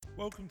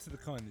Welcome to the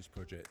Kindness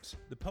Project,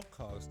 the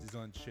podcast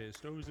designed to share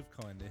stories of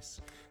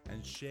kindness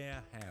and share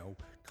how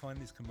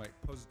kindness can make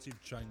positive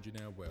change in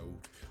our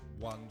world,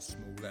 one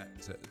small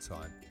act at a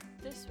time.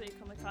 This week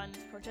on the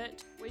Kindness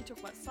Project, we talk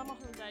about summer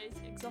holidays,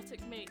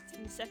 exotic meats,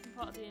 and the second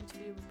part of the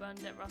interview with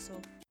Bernadette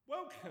Russell.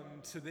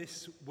 Welcome to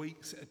this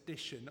week's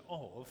edition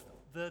of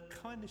the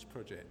Kindness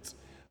Project.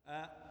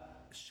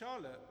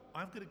 Charlotte,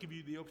 I'm going to give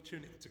you the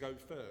opportunity to go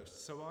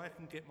first so I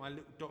can get my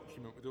little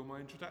document with all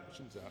my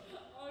introductions up.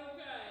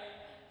 Okay,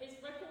 his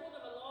record of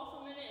a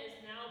laugh a minute has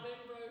now been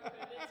broken.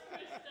 It's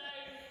Chris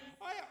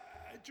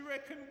Davis. Do you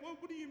reckon, what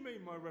do you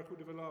mean my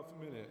record of a laugh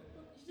a minute?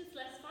 It's just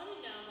less funny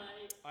now,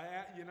 mate.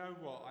 You know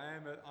what, I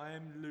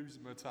am losing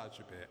my touch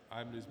a bit.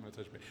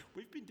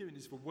 We've been doing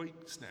this for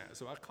weeks now,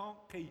 so I can't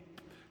keep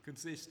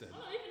consistent.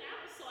 Oh, even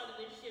outside of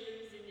this, you're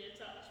losing your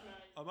touch,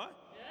 mate. Am I?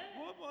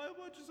 Yeah.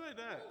 Why'd you say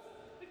that?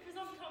 Because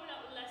I'm coming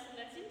up with less and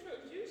less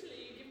intros.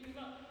 Usually you give me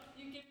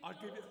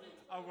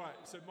Oh right,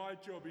 so my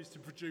job is to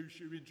produce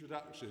your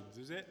introductions,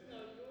 is it? No,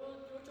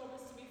 your job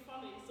is to be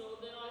funny, so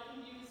then I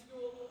can use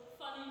your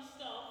funny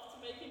stuff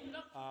to make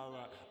introductions. All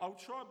right. I'll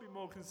try and be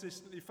more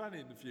consistently funny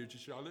in the future,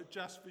 Charlotte,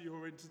 just for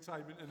your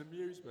entertainment and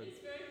amusement.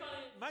 It's very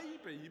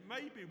funny.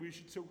 Maybe we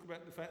should talk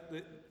about the fact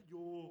that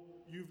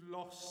you've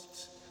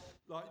lost,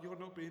 like you're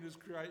not being as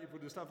creative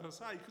with the stuff I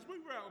say, because we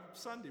were out on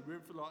Sunday, we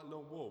went for like a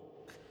long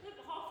walk. Yeah,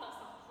 but half that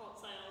stuff I can't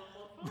say on the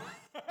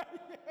podcast.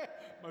 Yeah,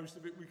 most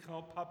of it we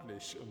can't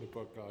publish on the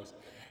podcast.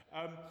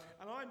 And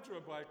I'm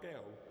joined by a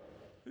girl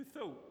who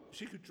thought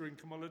she could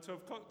drink a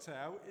Molotov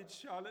cocktail. It's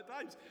Charlotte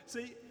Davis.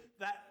 See,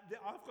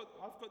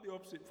 I've got the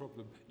opposite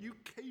problem. You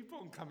keep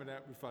on coming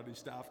out with funny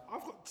stuff.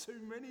 I've got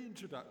too many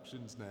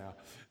introductions now.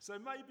 So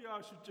maybe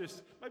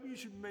you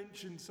should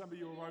mention some of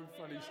your own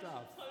funny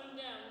stuff. Tone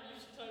down, you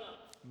should tone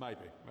up.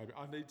 Maybe.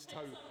 I need to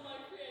tone.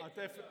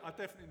 I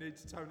definitely need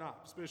to tone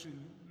up, especially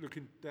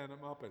looking down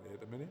at my belly at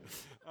the minute.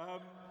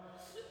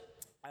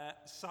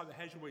 So,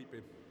 how's your week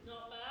been?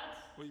 Not bad.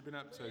 What have you been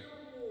up to?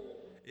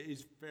 It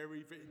is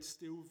it's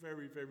still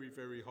very, very,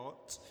 very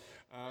hot.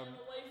 I'm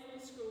away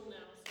from school now,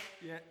 so...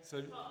 Yeah,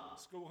 so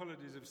school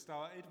holidays have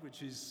started,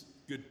 which is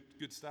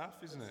good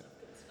stuff, isn't it?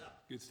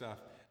 Good stuff.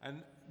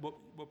 And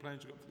what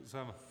plans you got for the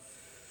summer?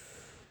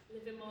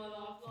 Living my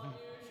life like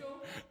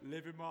usual.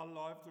 Living my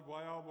life the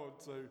way I want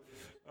to.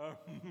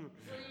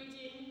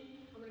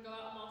 Reading. I'm going to go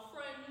out with my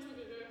friends. We're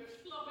going to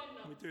go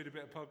clubbing. We're doing a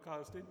bit of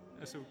podcasting.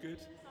 That's all good.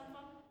 Yeah, sounds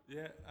fun.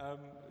 Yeah.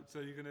 So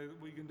what are you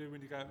going to do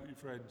when you go out with your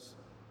friends?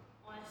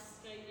 Ice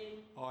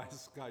skating.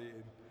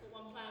 Got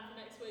one plan for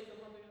next week. I'm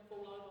probably going to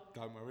fall over.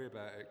 Don't worry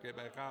about it. Get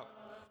back up.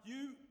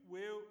 You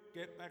will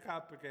get back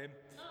up again.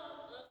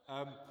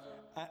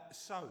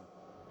 So,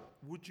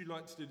 would you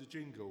like to do the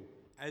jingle,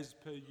 as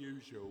per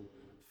usual,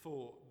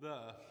 for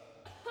the...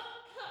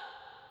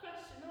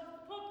 Question of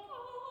the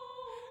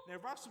podcast. Now,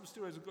 Russell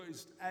still hasn't got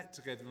his act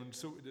together and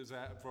sorted us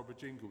out a proper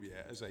jingle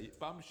yet, has he?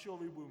 But I'm sure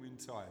he will in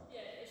time.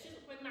 Yeah, it's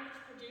just we're mass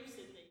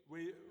producing these.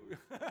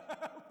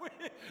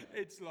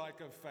 It's like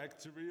a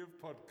factory of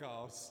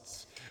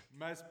podcasts,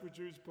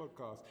 mass-produced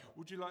podcasts.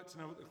 Would you like to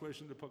know what the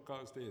question of the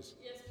podcast is?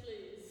 Yes,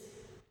 please.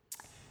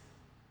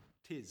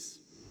 Tis.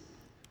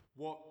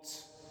 What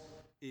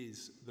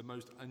is the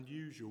most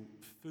unusual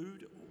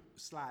food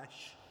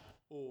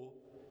or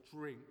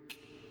drink,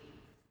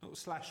 not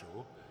slash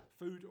or,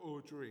 food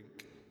or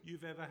drink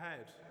you've ever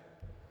had?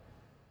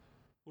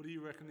 What do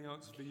you reckon the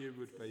answer for you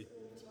would be?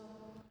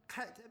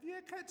 Have you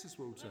had cactus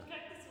water?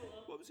 Cactus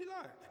water. What was it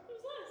like? It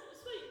was nice, it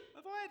was sweet.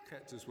 Have I had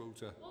cactus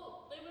water?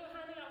 Well, they were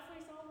handing out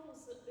free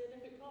samples at the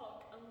Olympic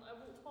Park, and I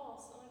walked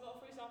past and I got a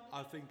free sample.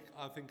 I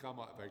think I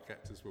might have had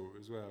cactus water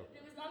as well.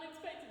 It was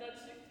unexpected. I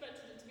just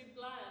expected it to be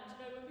bland. You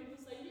know, when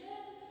people say,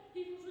 yeah,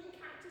 people drink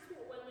cactus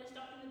water when they're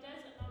stuck in the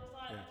desert, and I was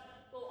like,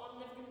 well, I'm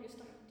never going to get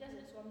stuck in the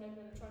desert, so I'm never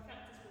going to try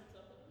cactus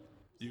water.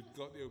 You've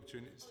got the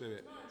opportunity to do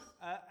it. Nice.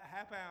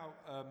 How about,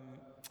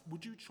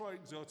 would you try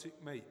exotic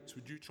meats?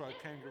 Would you try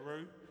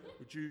kangaroo?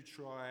 Would you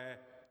try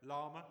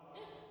llama?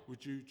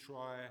 Would you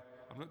try...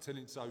 I'm not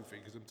telling Sophie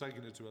because I'm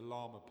taking her to a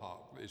llama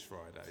park this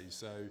Friday,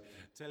 so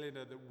telling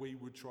her that we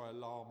would try a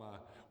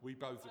llama, we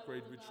both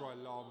agreed we'd try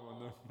llama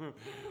on the...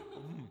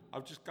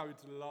 I'm just going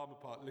to the llama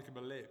park, licking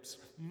my lips.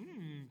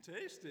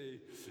 Tasty.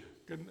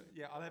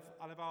 I'll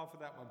have half of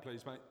that one,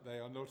 please, mate. They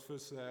are not for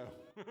sale.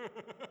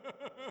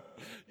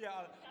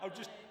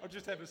 I'll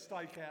just have a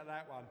steak out of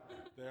that one.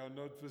 They are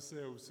not for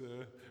sale,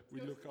 sir.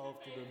 We look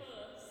after them.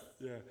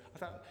 Yeah, I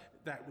thought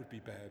that would be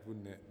bad,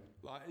 wouldn't it?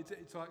 Like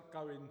it's like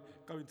going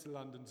to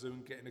London Zoo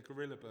and getting a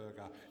gorilla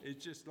burger.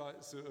 It's just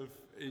like sort of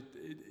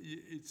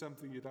it's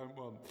something you don't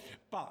want.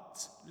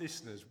 But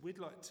listeners, we'd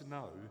like to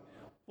know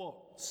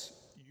what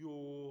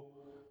your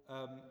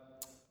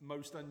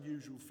most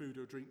unusual food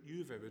or drink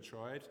you've ever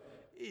tried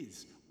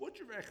is. What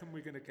do you reckon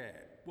we're going to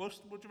get? What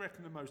do you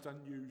reckon the most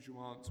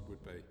unusual answer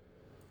would be?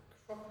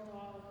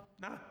 Crocodile.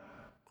 No,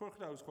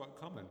 crocodile's quite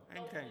common,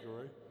 and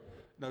kangaroo.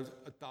 No,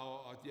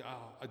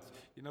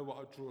 you know what?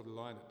 I'd draw the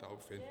line at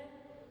dolphin. Yeah.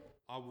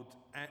 I would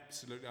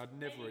absolutely. I'd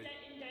never eat.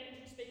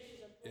 Endangered species.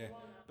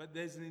 but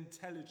there's an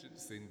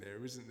intelligence thing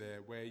there, isn't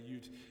there, where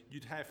you'd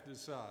have to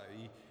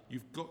say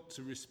you've got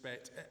to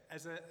respect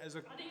as a. I'd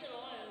eat a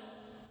lion.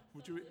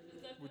 Would you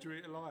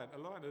eat a lion? A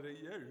lion would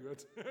eat you. I don't know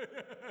if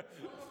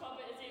I'll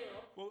bit his ear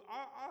off. Well,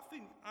 I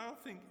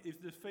think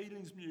if the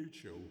feeling's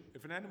mutual,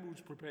 if an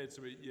animal's prepared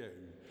to eat you,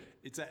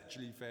 it's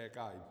actually fair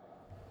game.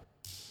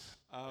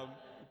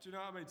 Do you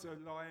know what I mean? So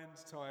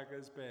lions,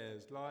 tigers,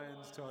 bears.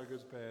 Lions,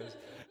 tigers, bears.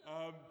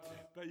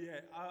 But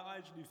yeah, I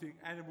actually think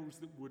animals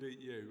that would eat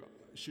you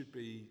should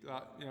be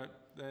like,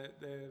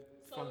 they're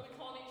So fun. we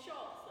can't eat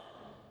sharks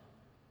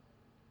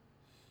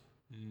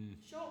then?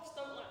 Sharks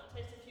don't like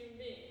the taste of human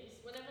beings.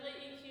 Whenever they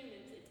eat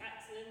humans, it's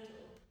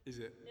accidental. Is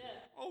it?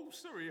 Yeah. Oh,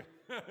 sorry.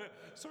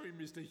 Sorry,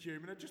 Mr.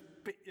 Human, I just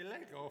bit your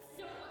leg off.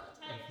 You don't want the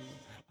taste.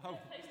 It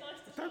tastes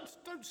nice to sharks.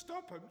 Don't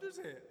stop him, does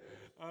it?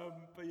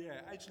 But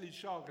yeah, actually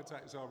shark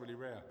attacks are really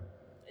rare.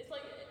 It's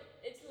like,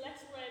 it's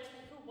less rare to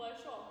be killed by a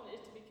shark than it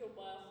is to be killed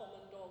by a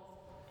common dog.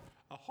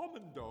 A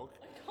homon dog?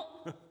 A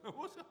common...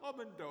 What's a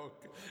homon dog?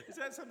 Is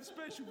that some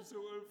special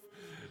sort of...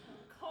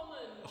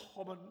 Common. A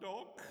homon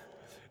dog?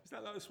 Is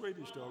that like a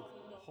Swedish dog?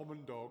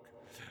 Homon dog.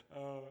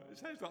 It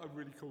sounds like a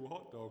really cool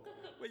hot dog.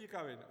 Where you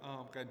going?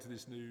 Oh, I'm going to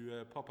this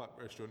new pop-up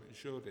restaurant in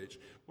Shoreditch.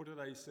 What do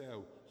they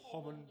sell?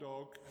 Homon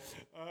dog.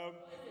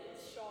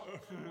 It's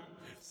shark.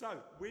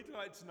 So, we'd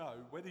like to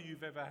know whether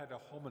you've ever had a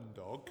homon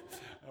dog,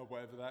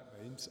 whatever that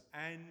means,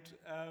 and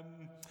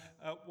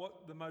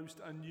what the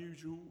most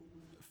unusual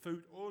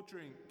food or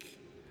drink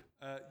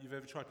you've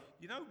ever tried.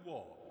 You know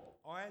what?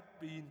 I'd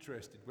be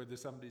interested whether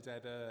somebody's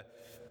had a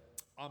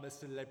I'm a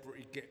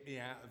celebrity, get me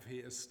out of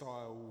here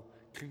style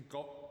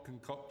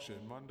concoction.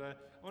 I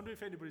wonder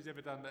if anybody's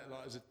ever done that,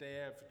 like as a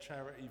dare, for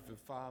charity, for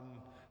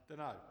fun. Don't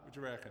know. What do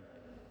you reckon?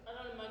 I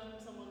don't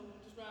imagine someone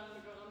just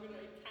randomly going, I'm going to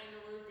eat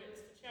kangaroo bits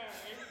for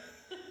charity.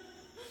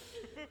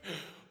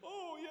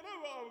 Oh, you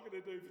know what I'm going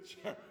to do for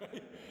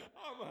charity?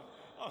 I'm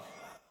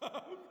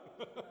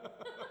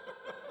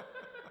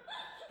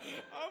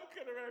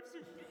going to have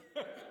some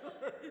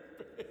kangaroo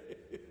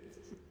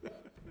bits.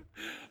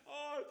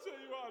 Oh, I'll tell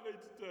you what I need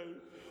to do.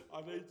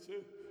 I need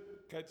to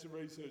get some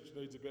research,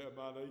 needs a bit of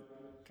money.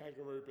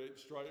 Kangaroo bit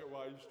straight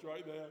away,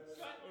 straight there.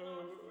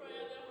 Oh, God.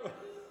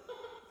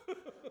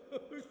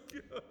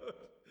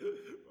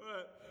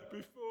 Right,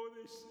 before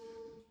this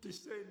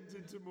descends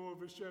into more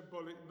of a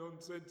shambolic,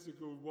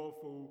 nonsensical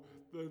waffle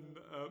than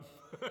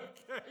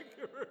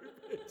kangaroo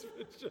bits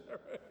for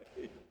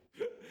charity.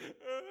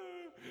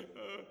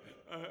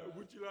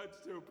 Would you like to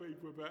tell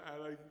people about how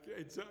they can get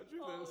in touch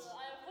with us? I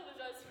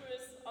apologise for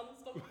this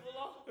unstoppable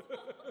laugh.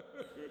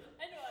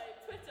 Anyway,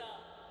 Twitter.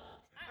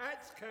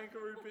 At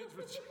kangaroo bits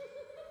for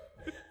charity.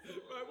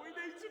 Right, we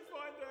need to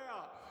find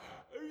out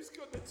who's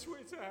got the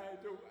Twitter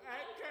handle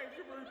at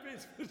kangaroo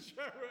bits for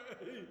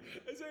charity.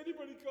 Has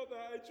anybody got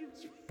that actual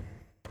Twitter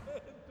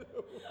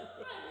handle?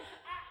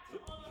 At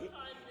Honour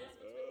Kindness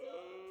for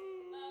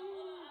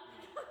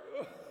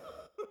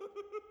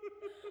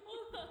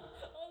Twitter.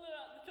 Honour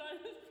at the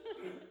kindness.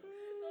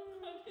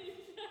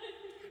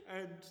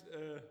 And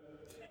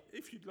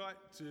if you'd like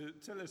to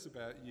tell us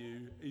about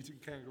you eating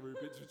kangaroo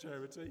bits for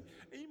charity,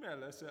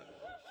 email us at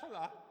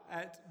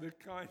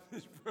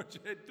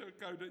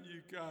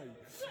holla@thekindnessproject.co.uk.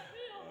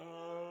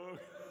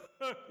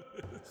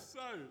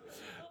 So,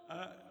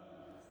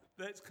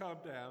 let's calm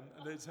down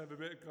and let's have a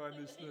bit of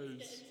kindness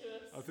news.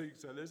 I think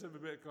so. Let's have a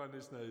bit of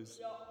kindness news.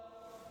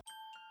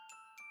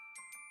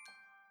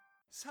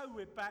 So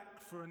we're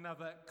back for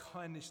another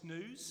kindness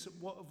news.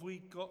 What have we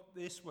got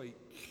this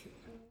week?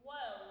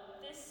 Well,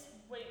 this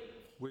week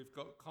we've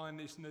got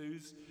kindness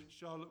news.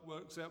 Charlotte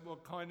works out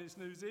what kindness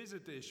news is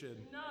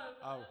edition. No,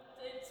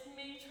 it's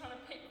me trying to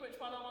pick which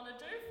one I want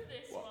to do for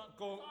this one.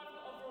 Go on. I've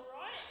got a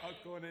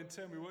variety. Go on then,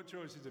 tell me, what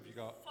choices have you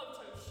got?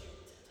 Photo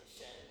shoot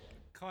edition.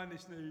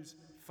 Kindness news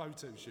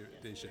photo shoot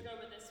edition. We'll go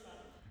with this one.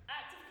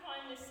 Act of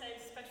kindness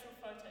saves special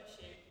photo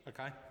shoot.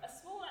 Okay. A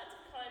small act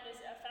of kindness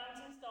at a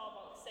fountain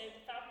Starbucks saved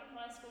a Falcon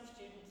High School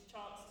student's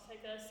chance to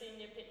take her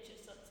senior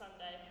pictures on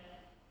Sunday.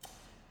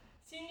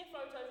 Senior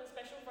photos are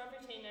special for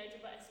every teenager,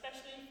 but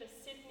especially for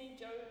Sydney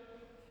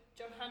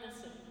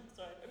Johannesson.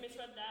 Sorry, I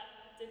misread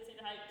that, didn't see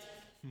the H.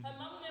 Her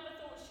mum never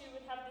thought she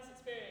would have this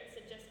experience,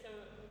 said Jessica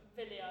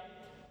Valia,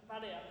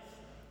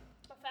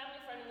 a family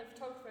friend and the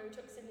photographer who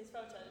took Sydney's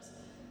photos.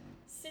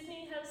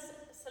 Sydney has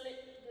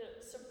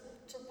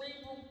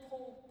cerebral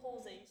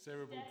palsy.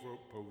 Cerebral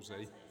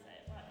palsy.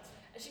 Right.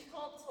 And she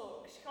can't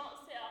talk, she can't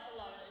sit up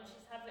alone, and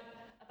she's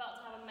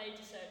about to have a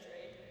major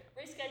surgery.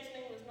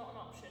 Rescheduling was not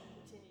an option,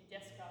 continued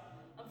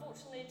Jessica.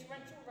 Unfortunately,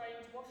 torrential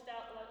rains washed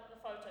out the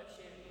photo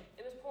shoot.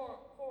 It was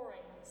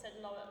pouring,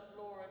 said Laura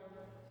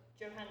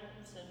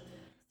Johansson.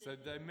 So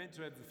they meant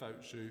to have the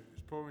photo shoot, it was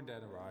pouring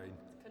down the rain.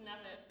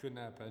 Couldn't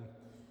happen.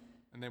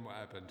 And then what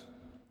happened?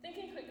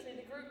 Thinking quickly,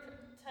 the group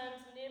turned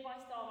to nearby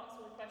Starbucks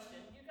with a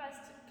question. You guys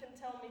can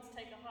tell me to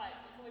take a hike,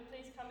 but can we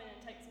please come in and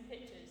take some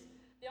pictures?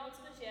 The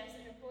answer was yes,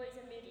 and employees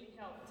immediately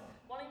helped.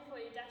 One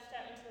employee dashed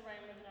out into the rain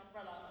with an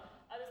umbrella.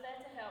 I was there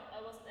to help, I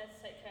wasn't there to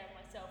take care of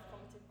myself,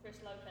 commented Chris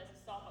Lopez, a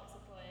Starbucks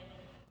employee.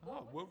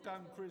 All well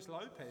done, Chris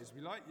Lopez.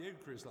 We like you,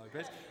 Chris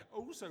Lopez.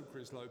 Also,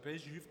 Chris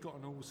Lopez, you've got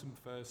an awesome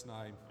first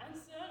name. And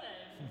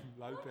surname.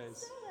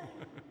 Lopez.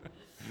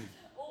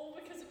 All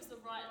because it was the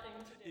right thing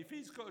to do. If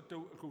he's got a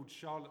daughter called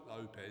Charlotte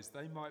Lopez,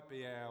 they might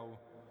be our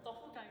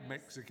Doppelgangers.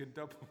 Mexican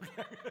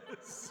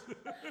doppelgangers.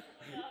 Yeah,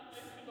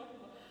 Mexican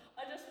doppelgangers.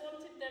 I just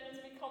wanted them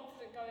to be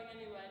confident going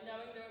anywhere,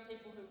 knowing there are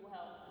people who will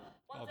help.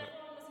 Once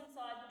everyone was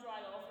inside the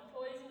dry off,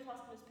 employees and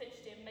customers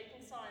pitched in,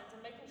 making signs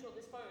and making sure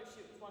this photo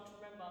shoot was one to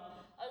remember.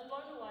 I was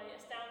blown away,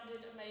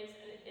 astounded, amazed.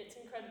 It's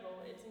incredible,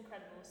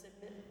 said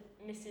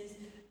Mrs.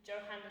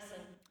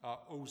 Johannesson.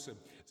 Awesome.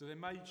 So they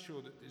made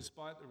sure that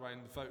despite the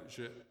rain, the photo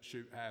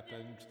shoot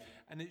happened,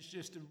 and it's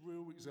just a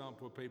real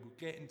example of people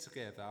getting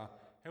together,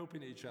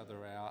 helping each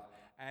other out,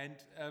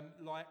 and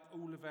like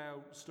all of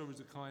our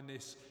stories of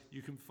kindness,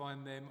 you can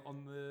find them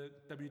on the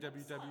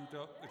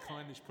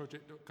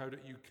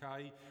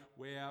www.thekindnessproject.co.uk,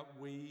 where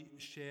we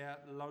share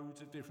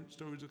loads of different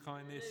stories of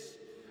kindness,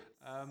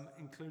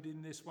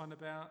 including this one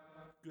about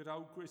good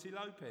old Chrissy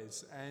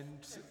Lopez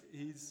and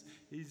his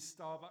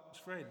Starbucks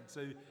friend.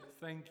 So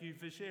thank you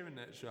for sharing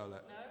that,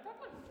 Charlotte. No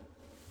problem.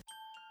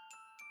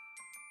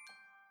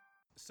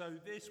 So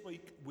this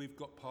week we've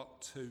got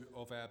part 2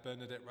 of our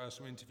Bernadette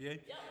Russell interview.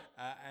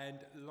 Yep. And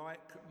like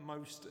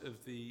most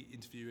of the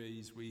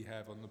interviewees we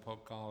have on the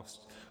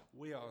podcast,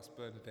 we ask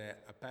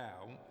Bernadette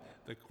about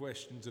the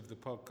questions of the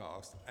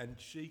podcast, and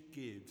she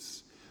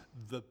gives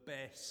the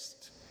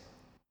best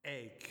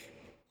egg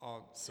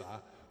answer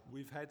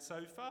we've had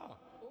so far.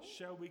 Ooh.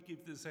 Shall we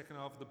give the second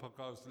half of the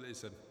podcast a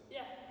listen?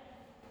 Yeah.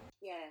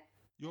 Yeah.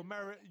 Your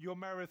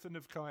marathon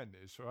of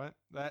kindness, right?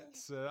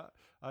 That's I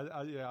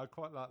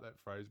quite like that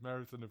phrase,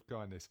 marathon of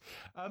kindness.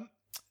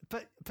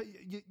 But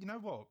you know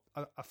what?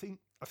 I think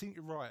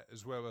you're right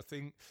as well. I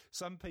think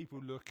some people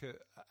look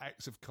at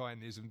acts of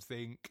kindness and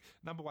think,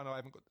 number one, I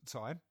haven't got the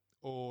time,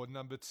 or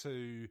number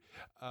two,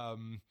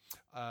 I'm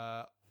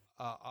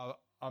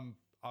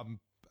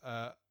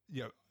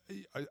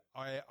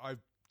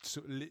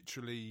sort of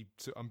literally,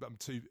 I'm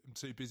too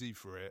busy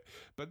for it.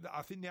 But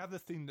I think the other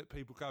thing that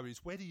people go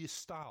is, where do you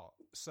start?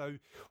 So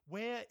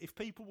if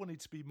people wanted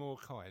to be more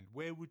kind,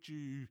 where would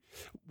you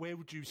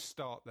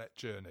start that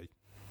journey?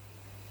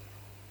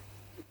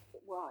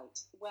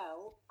 Right.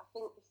 Well, I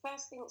think the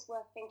first thing that's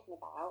worth thinking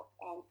about,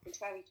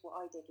 contrary to what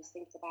I did, is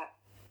thinking about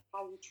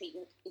how you treat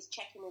is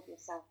checking with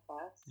yourself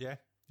first. Yeah.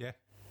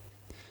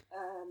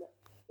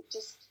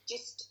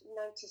 Just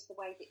notice the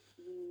way that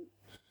you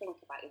think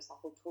about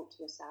yourself or talk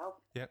to yourself.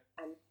 Yep.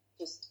 And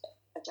just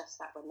adjust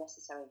that when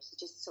necessary. So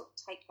just sort of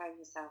take care of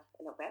yourself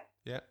a little bit.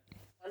 Yeah.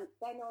 And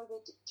then I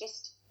would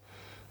just,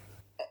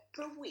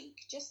 for a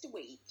week,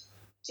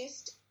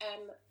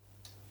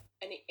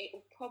 and it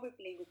will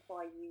probably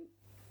require you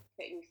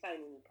putting your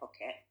phone in your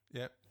pocket.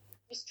 Yep.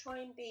 Just try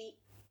and be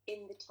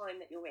in the time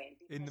that you're in.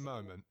 In the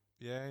moment.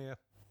 Yeah.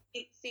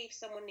 See if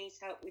someone needs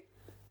help with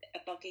a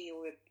buggy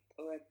or a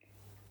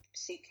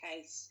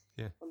suitcase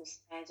on the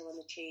stairs or on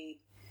the tube.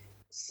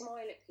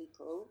 Smile at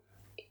people.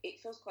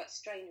 It feels quite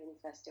strange when you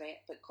first do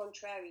it, but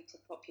contrary to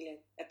popular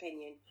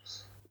opinion,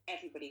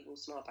 everybody will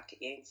smile back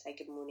at you and say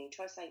good morning.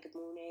 Try saying good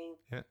morning.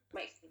 Yeah.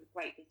 Makes a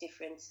great big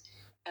difference.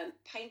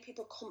 Paying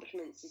people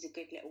compliments is a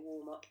good little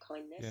warm-up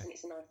kindness, and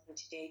it's a nice thing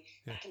to do.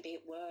 That can be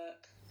at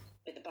work,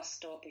 at the bus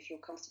stop, if you're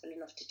comfortable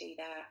enough to do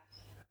that.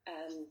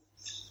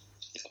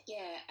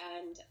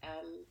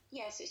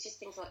 So it's just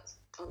things like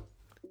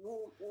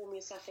warm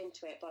yourself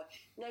into it by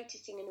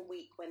noticing in a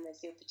week when there's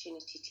the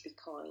opportunity to be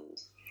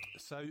kind.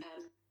 So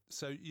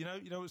you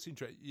know what's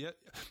interesting? Yeah,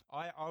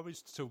 I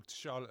always talk to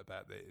Charlotte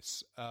about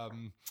this,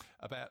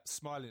 about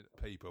smiling at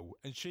people,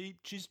 and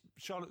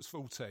Charlotte's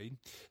 14,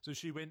 so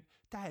she went,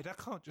 Dad, I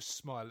can't just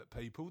smile at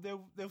people.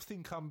 They'll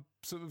think I'm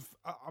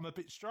I'm a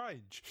bit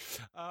strange,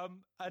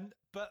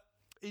 but.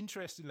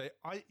 Interestingly,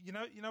 you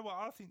know what,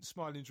 I think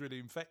smiling's really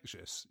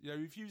infectious. You know,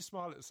 if you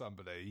smile at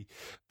somebody,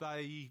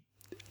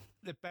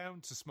 they're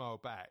bound to smile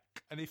back,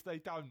 and if they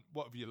don't,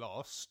 what have you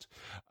lost?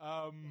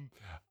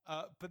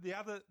 But the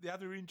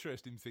other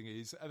interesting thing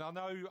is, and I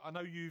know I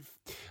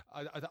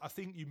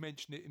think you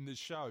mentioned it in the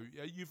show.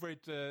 You've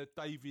read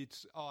David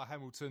R.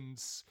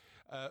 Hamilton's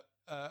 5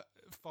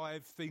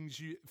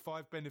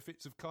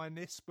 Benefits of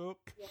Kindness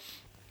book.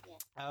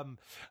 Yeah.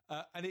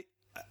 And it.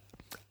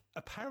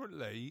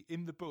 Apparently,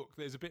 in the book,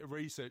 there's a bit of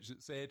research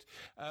that said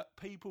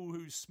people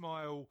who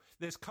smile,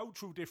 there's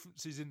cultural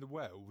differences in the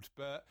world,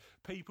 but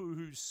people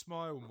who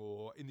smile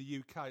more in the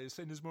UK are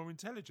seen as more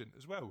intelligent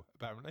as well,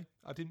 apparently.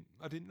 I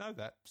didn't know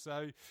that.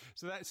 So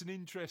that's an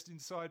interesting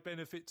side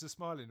benefit to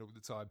smiling all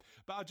the time.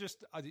 But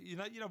you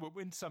know what,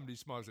 when somebody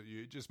smiles at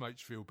you, it just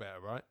makes you feel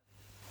better, right?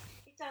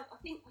 It does. I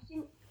think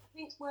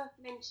it's worth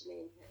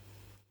mentioning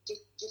that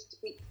just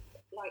to be,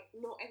 like,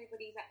 not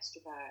everybody's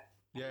extrovert.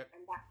 Yeah.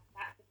 And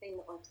that's the thing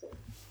that I sort of...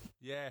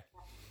 Yeah.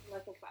 I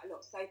think about a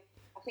lot. So I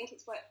think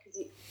it's worth,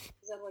 because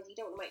otherwise you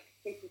don't want to make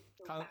people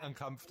feel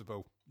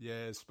uncomfortable.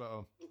 Yeah, spot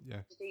on.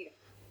 Yeah. To do that.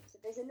 So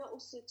there's a little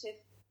sort of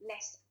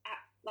less,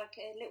 like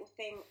a little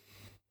thing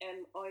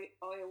I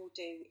all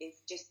do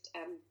is just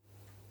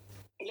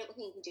a little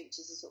thing you can do, which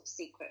is a sort of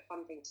secret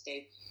fun thing to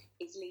do,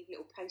 is leave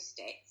little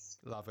post-its.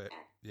 Love it.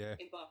 Yeah.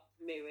 In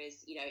bathroom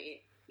mirrors, you know,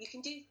 you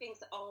can do things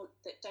that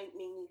don't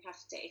mean you have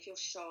to. If you're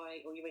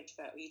shy or you're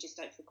introvert or you just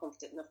don't feel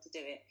confident enough to do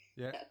it,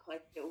 yeah, that are kind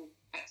of little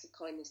acts of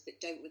kindness that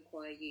don't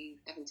require you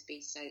having to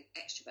be so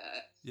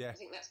extrovert. Yeah. I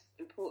think that's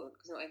important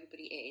because not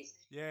everybody is.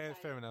 Yeah, so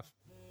fair enough.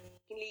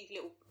 You can leave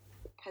little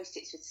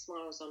post-its with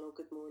smiles on, or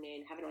good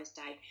morning, have a nice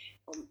day,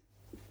 on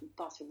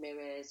bathroom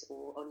mirrors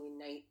or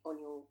on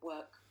your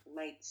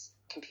workmate's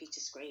computer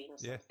screen or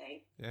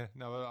something. Yeah,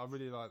 no, I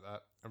really like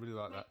that. I really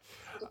like that.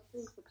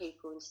 For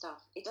people and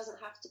stuff. It doesn't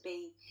have to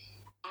be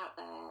out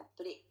there,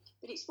 but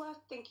it's worth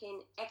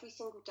thinking every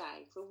single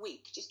day for a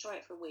week. Just try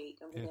it for a week.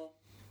 I'm going to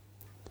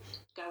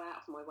go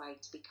out of my way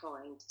to be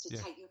kind, to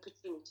take the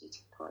opportunity to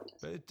be kind.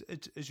 But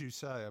it, as you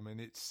say, I mean,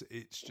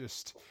 it's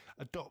just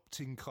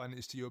adopting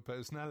kindness to your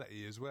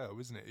personality as well,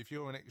 isn't it? If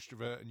you're an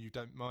extrovert and you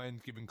don't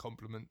mind giving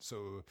compliments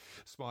or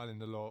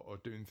smiling a lot or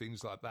doing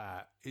things like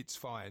that, it's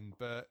fine.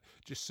 But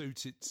just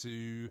suit it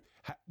to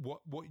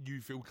what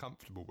you feel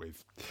comfortable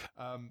with.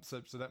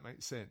 So that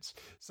makes sense.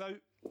 So.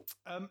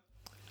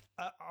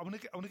 I want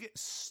to get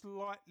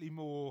slightly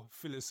more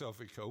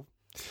philosophical.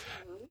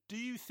 Mm-hmm. Do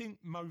you think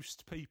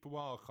most people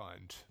are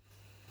kind?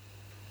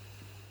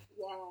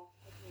 Yeah,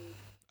 I do.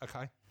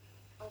 Okay.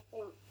 I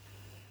think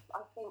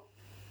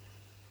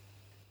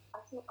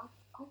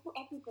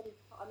everybody.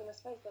 I mean, I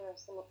suppose there are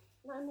some.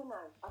 No.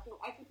 I think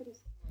everybody's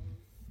kind,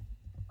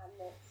 and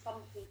that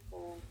some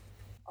people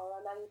are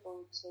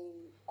unable to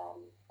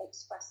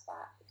express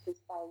that because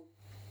they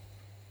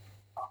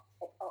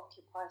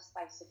occupy a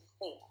space of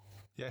fear.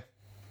 Yeah.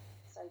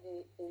 So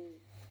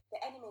the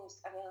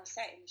enemies, I mean, I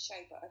say it in the show,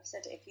 but I've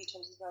said it a few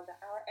times as well,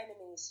 that our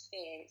enemies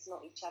fear, it's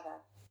not each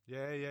other.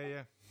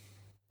 Yeah.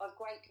 I've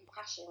great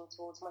compassion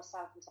towards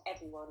myself and to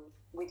everyone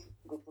with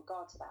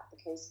regard to that,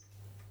 because,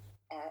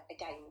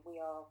 again, we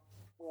are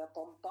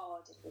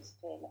bombarded with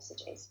fear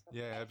messages.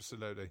 Yeah,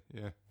 absolutely,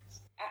 yeah.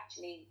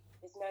 Actually,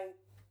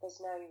 there's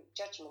no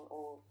judgment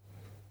or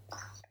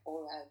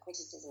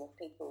criticism of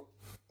people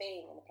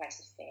being in a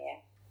place of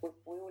fear. We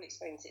all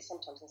experience it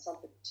sometimes, and some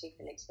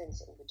people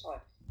experience it all the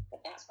time. But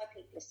that's why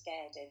people are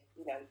scared of,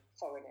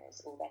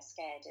 foreigners, or they're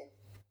scared of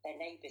their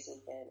neighbours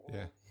even,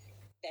 or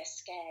they're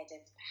scared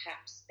of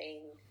perhaps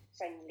being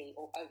friendly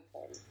or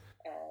open.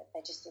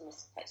 They're just in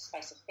this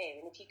space of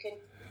fear. And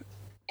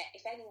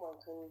if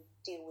anyone can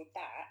deal with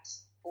that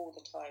all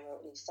the time, or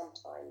at least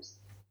sometimes,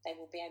 they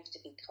will be able to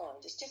be kind.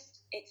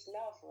 It's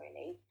love,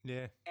 really.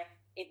 Yeah. And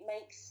it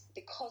makes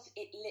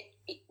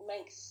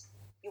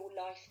your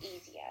life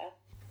easier.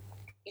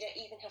 You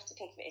don't even have to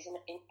think of it as an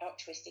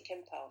altruistic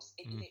impulse.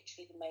 It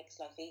literally makes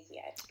life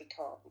easier to be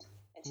kind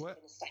and to live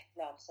in a state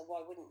of love. So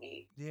why wouldn't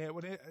you? Yeah,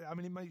 well,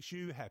 it makes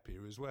you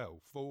happier as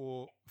well.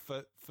 For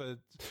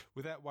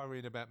without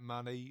worrying about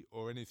money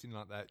or anything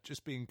like that,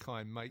 just being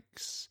kind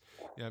makes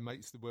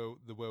the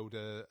world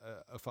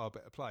a far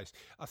better place.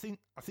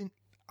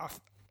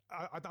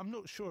 I'm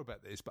not sure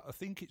about this, but I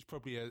think it's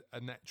probably a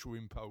natural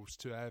impulse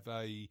to have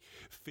a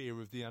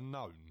fear of the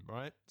unknown,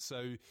 right?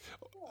 So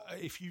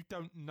if you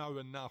don't know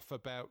enough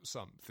about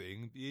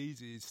something, the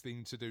easiest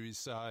thing to do is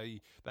say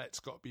that's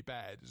got to be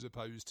bad, as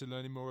opposed to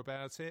learning more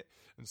about it.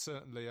 And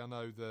certainly I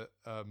know that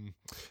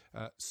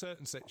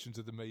certain sections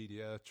of the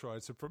media try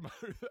to promote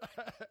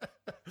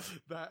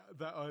that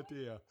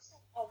idea.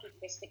 I'll give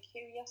this, the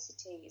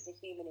curiosity is a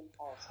human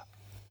impulse.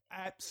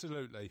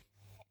 Absolutely.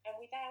 And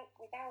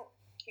without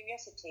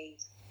curiosity,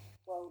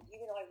 well, you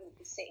and I wouldn't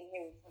be sitting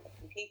here in front of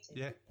computers,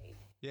 would we?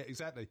 Yeah,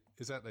 exactly.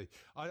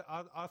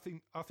 I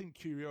think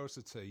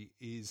curiosity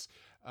is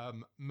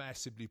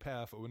massively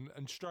powerful,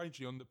 and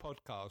strangely on the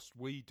podcast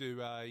we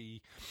do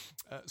a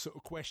sort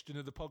of question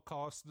of the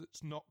podcast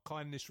that's not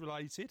kindness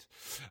related,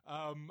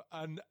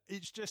 and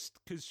it's just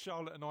because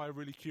Charlotte and I are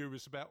really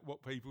curious about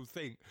what people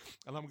think,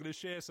 and I'm going to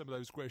share some of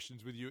those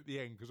questions with you at the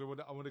end, because I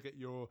want to get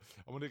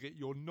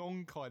your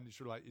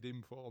non-kindness related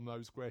input on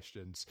those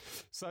questions.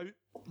 So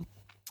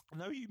I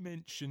know you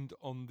mentioned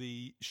on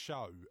the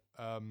show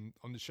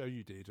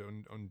you did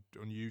on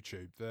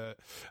YouTube that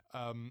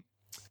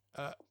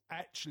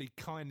actually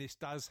kindness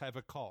does have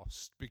a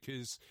cost,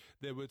 because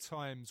there were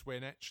times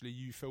when actually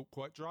you felt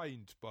quite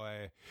drained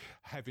by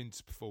having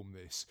to perform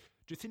this.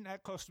 Do you think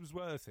that cost was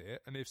worth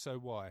it? And if so,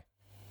 why?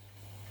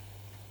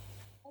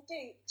 I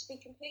do. To be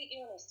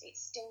completely honest, it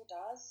still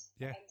does.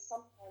 Yeah. And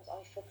sometimes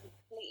I feel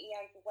completely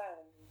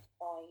overwhelmed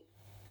by...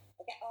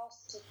 I get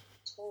asked to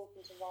talk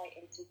and to write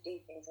and to do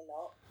things a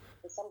lot,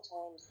 but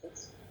sometimes it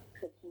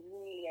could be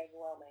really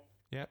overwhelming.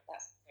 Yeah.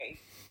 That's true.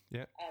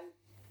 Yeah.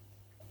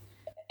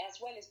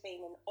 As well as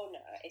being an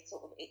honour, it's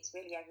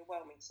really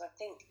overwhelming. So I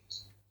think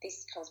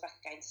this comes back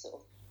again to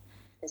sort of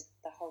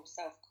the whole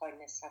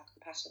self-kindness,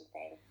 self-compassion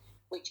thing,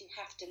 which you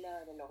have to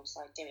learn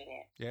alongside doing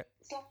it. Yeah.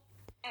 It's like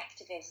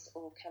activists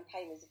or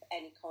campaigners of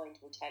any kind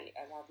will tell you,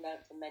 and I've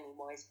learned from many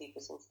wise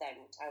people since then,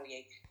 will tell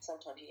you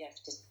sometimes you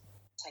have to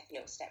take a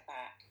little step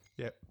back.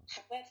 Yep.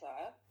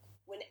 However,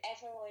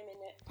 whenever I'm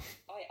in it,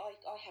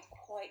 I have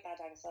quite bad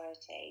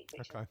anxiety,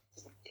 which I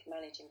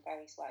manage in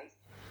various ways.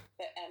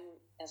 but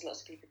as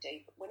lots of people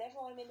do. But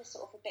whenever I'm in a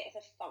sort of a bit of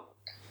a funk,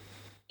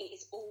 it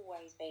is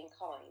always being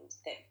kind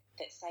that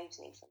saves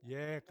me from that.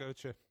 Yeah,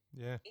 gotcha.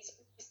 Yeah. It's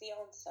always the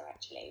answer,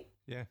 actually.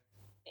 Yeah.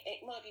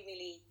 It might be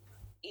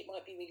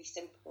really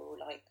simple,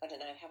 like, I don't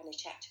know, having a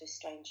chat to a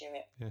stranger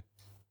at a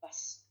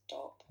bus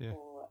stop,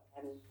 or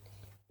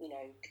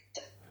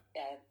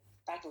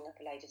bagging up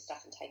a load of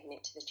stuff and taking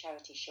it to the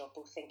charity shop,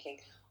 or thinking,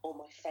 oh,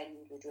 my friend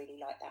would really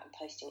like that, and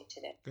posting it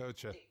to them.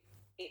 Gotcha.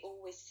 It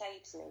always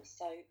saves me,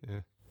 so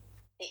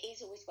it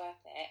is always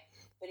worth it,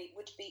 but it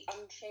would be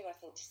untrue, I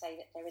think, to say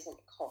that there isn't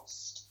a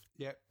cost.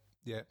 Yeah.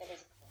 There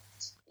is a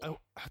cost. Yeah. Oh,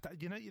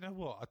 you know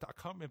what? I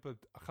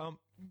can't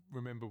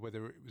remember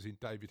whether it was in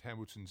David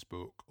Hamilton's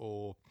book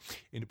or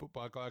in a book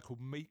by a guy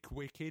called Meek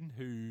Wickin,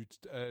 who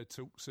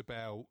talks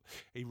about,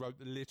 he wrote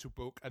the little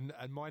book, and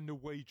my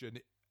Norwegian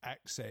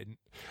accent.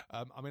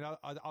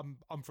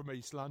 I'm from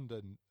East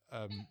London,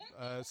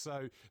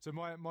 so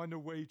my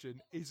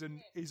Norwegian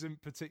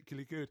isn't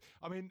particularly good.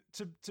 I mean,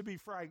 to be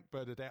frank,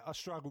 Bernadette, I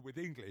struggle with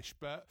English,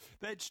 but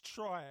let's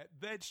try it.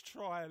 Let's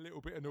try a little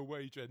bit of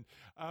Norwegian.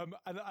 And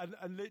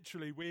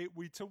literally,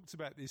 we talked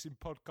about this in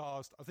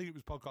podcast. I think it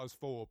was podcast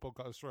 4,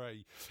 podcast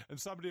 3, and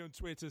somebody on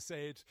Twitter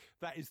said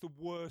that is the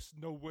worst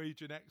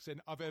Norwegian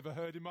accent I've ever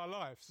heard in my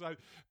life. So,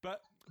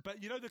 but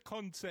you know the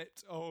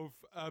concept of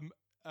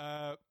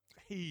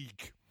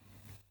Heeg.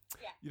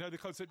 Yeah. You know the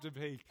concept of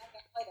Heeg.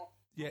 I know.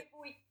 Yeah. I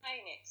avoid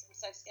playing it because I'm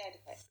so scared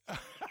of it.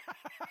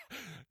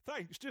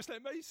 Thanks. Just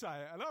let me say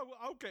it, and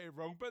I'll get it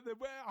wrong. But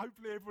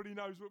hopefully everybody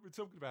knows what we're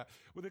talking about.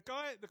 Well, the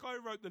guy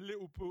who wrote the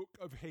little book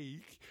of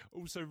Heeg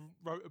also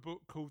wrote a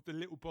book called The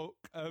Little Book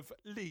of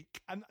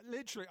Leek. And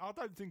literally, I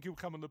don't think he'll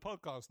come on the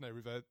podcast now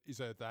if he's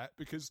heard that,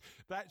 because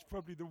that's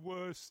probably the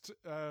worst,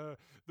 the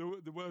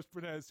worst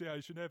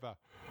pronunciation ever.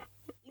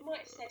 You might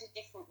have said a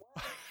different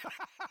word.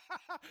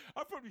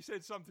 I probably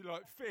said something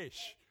like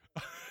fish.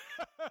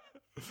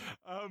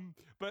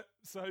 But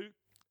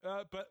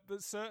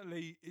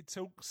certainly it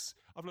talks.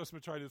 I've lost my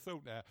train of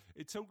thought now.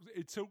 It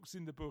talks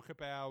in the book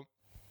about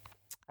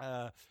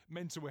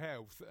mental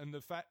health, and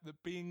the fact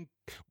that being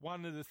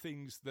one of the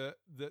things that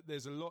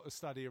there's a lot of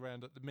study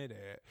around at the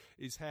minute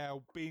is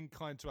how being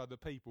kind to other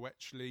people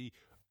actually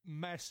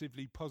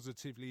massively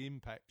positively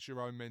impacts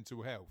your own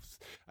mental health,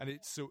 and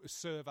it's sort of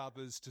serve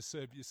others to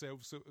serve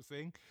yourself sort of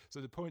thing.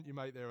 So the point you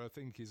make there, I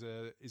think, is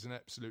an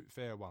absolute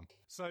fair one.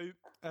 So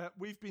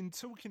we've been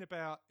talking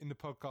about in the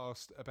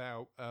podcast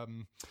about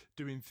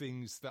doing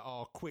things that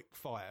are quick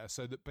fire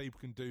so that people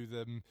can do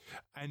them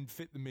and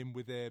fit them in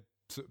with their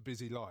sort of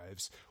busy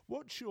lives.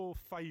 What's your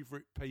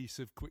favourite piece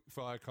of quick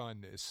fire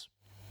kindness?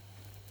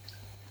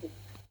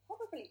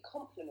 Probably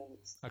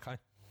compliments. Okay.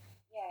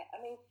 Yeah,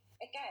 I mean,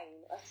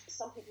 again,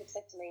 some people have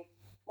said to me,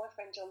 my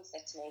friend John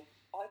said to me,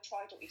 I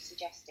tried what you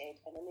suggested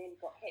and I nearly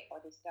got hit by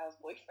this girl's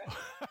boyfriend.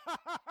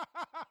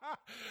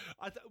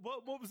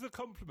 What was the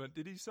compliment?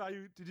 Did he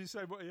say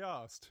what he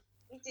asked?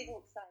 He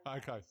didn't say.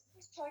 Okay.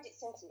 He's tried it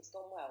since and it's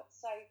gone well.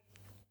 So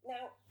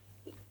now,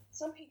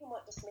 some people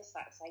might dismiss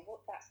that and say,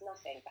 well, that's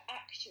nothing. But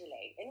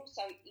actually, and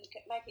also you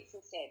can make it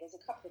sincere, there's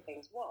a couple of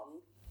things.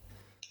 One,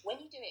 when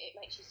you do it, it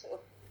makes you sort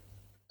of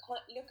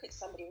look at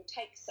somebody and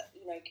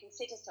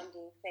consider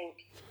somebody and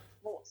think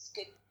what's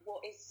good,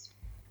 what is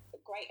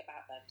great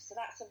about them. So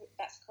that's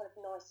kind of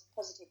a nice,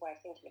 positive way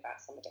of thinking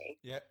about somebody.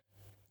 Yeah.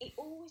 It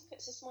always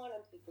puts a smile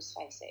on people's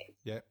faces.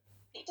 Yeah.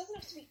 It doesn't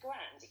have to be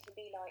grand. It can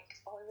be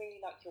like, oh, I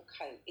really like your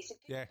coat. It's a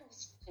good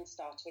conversation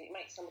starter, and it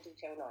makes somebody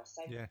feel nice.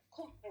 So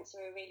compliments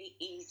are a really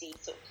easy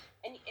sort of,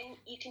 and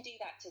you can do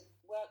that to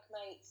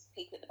workmates,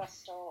 people at the bus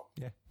stop.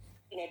 Yeah.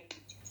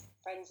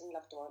 Friends and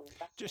loved ones.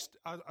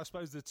 I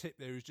suppose the tip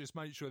there is just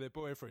make sure their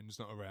boyfriend's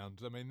not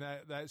around. I mean,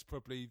 that's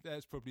probably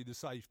the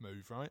safe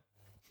move, right?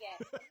 Yeah.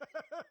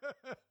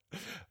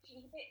 She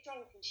was a bit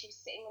drunk and she was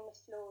sitting on the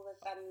floor of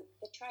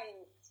the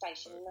train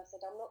station, and I said,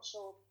 I'm not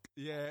sure.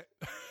 Yeah.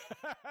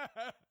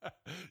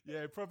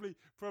 Yeah, probably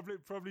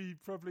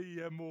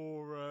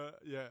more.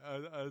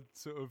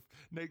 Sort of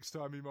next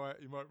time you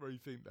might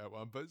rethink that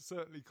one, but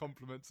certainly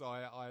compliments.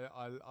 I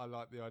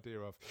like the idea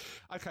of.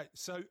 Okay,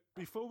 so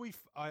before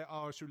I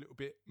ask you a little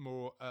bit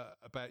more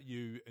about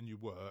you and your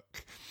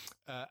work,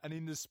 and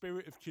in the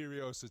spirit of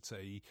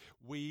curiosity,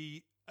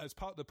 as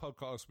part of the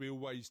podcast, we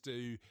always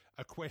do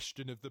a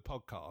question of the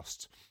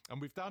podcast,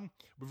 and we've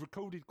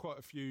recorded quite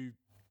a few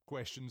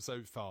questions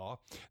so far.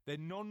 They're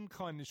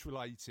non-kindness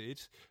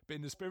related, but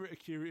in the spirit of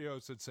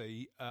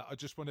curiosity, I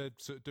just want to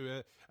sort of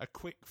do a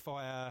quick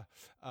fire.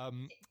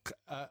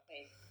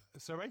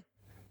 Sorry?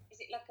 Is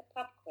it like a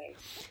pub quiz?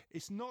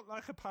 It's not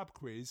like a pub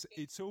quiz.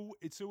 It's all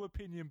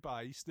opinion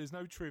based. There's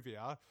no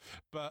trivia,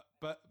 but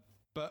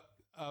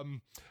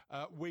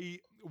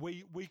we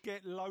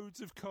get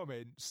loads of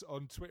comments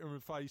on Twitter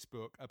and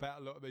Facebook about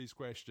a lot of these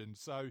questions.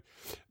 So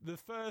the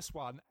first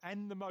one,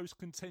 and the most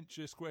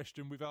contentious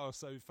question we've asked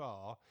so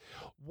far,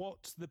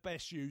 what's the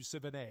best use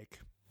of an egg?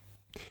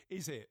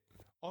 Is it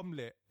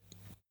omelette,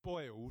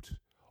 boiled,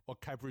 or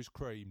Cadbury's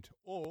creamed,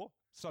 or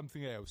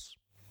something else?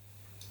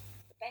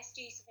 The best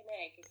use of an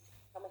egg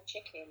become a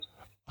chicken.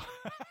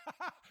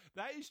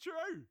 That is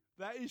true.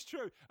 That is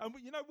true. And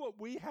you know what?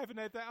 We haven't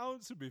had that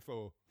answer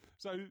before.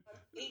 So, I'm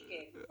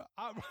vegan.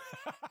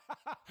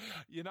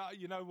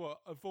 You know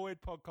what?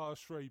 Avoid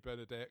podcast 3,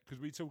 Bernadette, because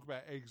we talk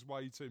about eggs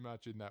way too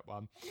much in that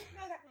one.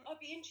 No, I'd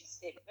be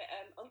interested, but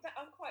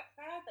I'm quite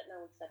proud that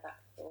no one said that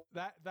before.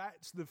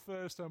 That's the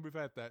first time we've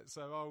had that.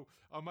 So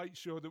I'll make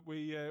sure that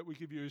we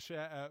give you a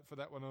shout out for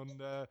that one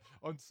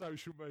on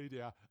social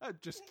media.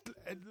 Just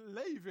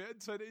leave it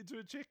and turn it into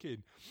a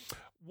chicken.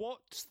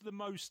 What's the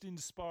most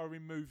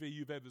inspiring movie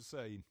you've ever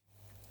seen?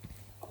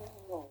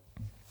 Oh,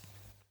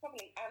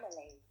 probably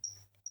Emily.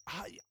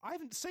 I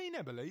haven't seen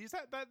Emily. Is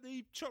that about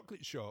the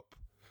chocolate shop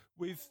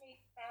with?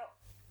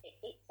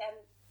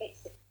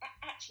 It's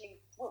actually,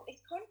 well,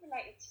 it's kind of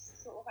related to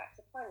sort of acts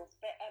of kindness,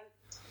 but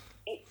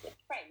it's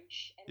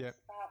French, and it's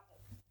about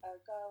a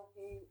girl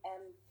who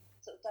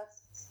sort of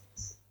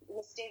does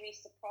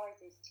mysterious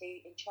surprises to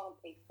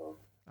enchant people.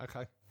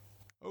 Okay,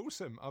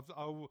 awesome.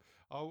 I'll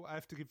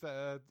have to give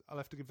that. I'll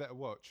have to give that a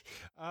watch.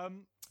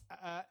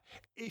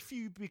 If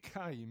you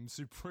became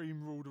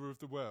supreme ruler of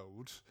the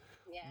world,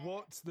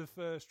 what's the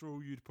first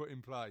rule you'd put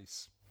in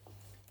place?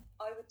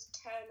 I would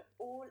turn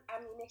all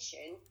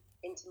ammunition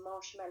into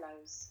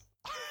marshmallows.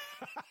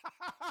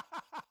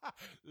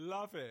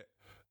 Love it.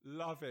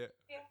 I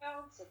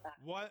answered that.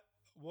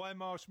 Why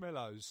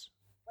marshmallows?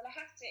 Well, I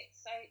have to.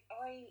 So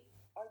I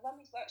run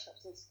these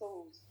workshops in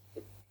schools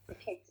for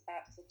kids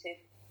about sort of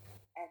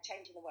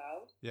changing the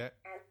world. Yeah.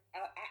 And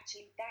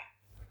actually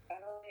I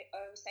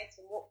always say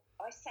to them,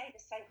 I say the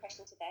same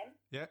question to them.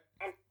 Yeah.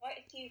 And quite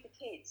a few of the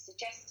kids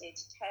suggested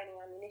turning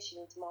ammunition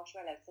into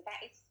marshmallows. So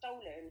that is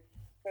stolen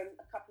from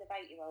a couple of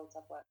 8-year-olds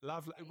I've worked with.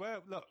 Lovely.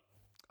 Well, look,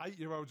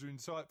 8-year-olds are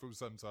insightful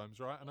sometimes,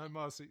 right? I know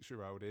my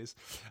 6-year-old is.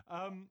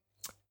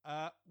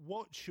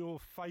 What's your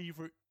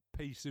favourite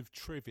piece of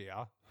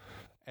trivia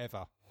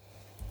ever?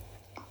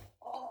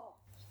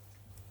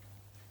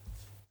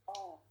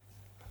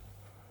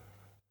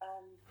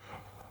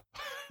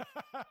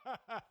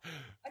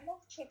 I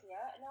love trivia,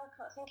 and now I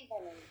can't think of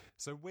any.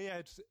 So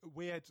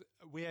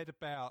we had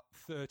about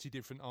 30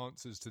 different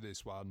answers to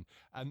this one,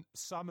 and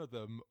some of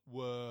them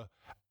were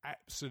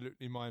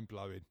absolutely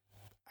mind-blowing.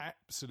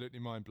 Absolutely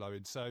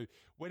mind-blowing. So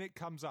when it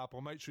comes up,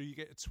 I'll make sure you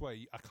get a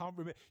tweet. I can't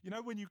remember. You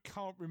know when you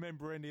can't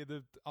remember any of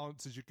the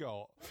answers you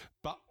got?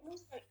 But and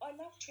also, I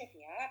love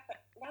trivia, but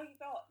now you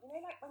got, you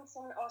know, like when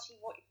someone asks you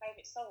what your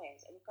favourite song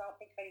is and you can't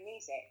think of any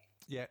music?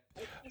 Yeah.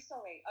 I'm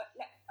sorry.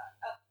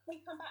 Can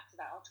we come back to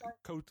that? I'll try.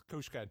 Cool,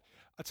 can.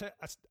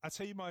 I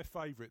tell you my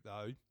favourite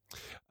though.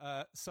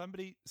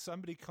 Somebody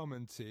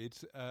commented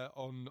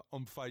on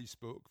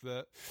Facebook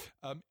that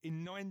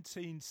in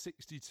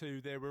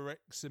 1962 there were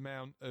X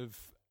amount of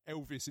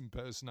Elvis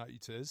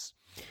impersonators.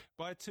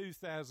 By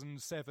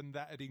 2007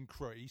 that had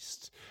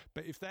increased,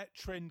 but if that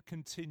trend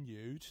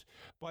continued,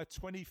 by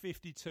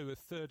 2052 a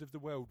third of the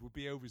world would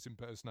be Elvis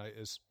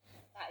impersonators.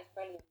 That is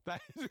brilliant.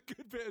 That is a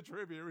good bit of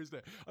trivia, isn't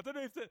it? I don't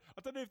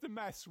know if the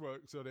maths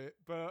works on it,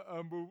 but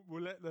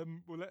we'll let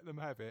them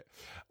have it.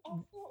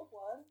 I've thought of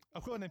one.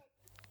 I've got one.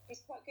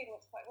 It's quite good and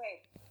it's quite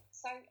weird.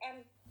 So,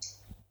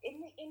 in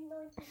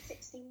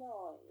 1969,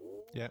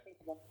 yeah.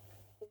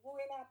 The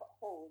Royal Albert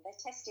Hall, they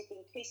tested the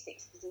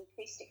acoustics because the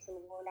acoustics in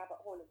the Royal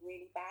Albert Hall are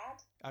really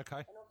bad. Okay.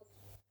 And obviously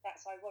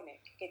that's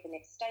ironic given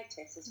its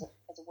status as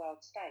a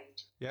world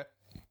stage. Yeah.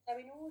 So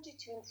in order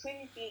to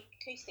improve the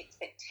acoustics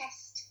but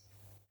test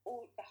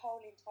the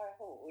whole entire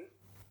hall,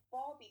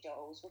 Barbie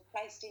dolls were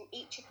placed in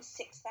each of the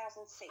 6,000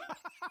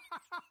 seats.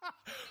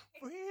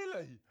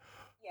 Really?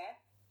 Yeah.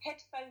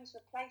 Headphones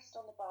were placed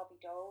on the Barbie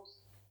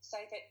dolls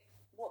so that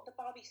what the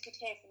Barbies could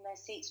hear from their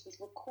seats was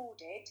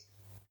recorded.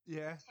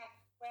 Yeah.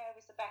 Where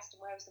was the best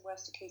and where was the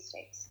worst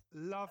acoustics?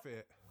 Love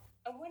it.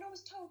 And when I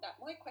was told that,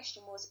 my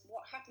question was,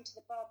 what happened to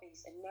the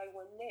Barbies? And no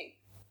one knew.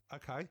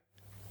 Okay.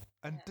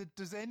 And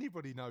does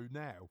anybody know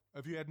now?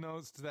 Have you had an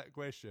answer to that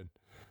question?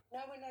 No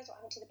one knows what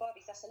happened to the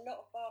Barbies. That's a lot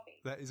of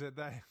Barbies. That is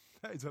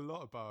a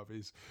lot of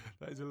Barbies.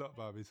 That is a lot of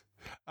Barbies.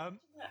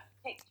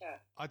 Picture.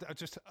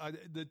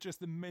 Just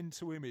the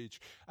mental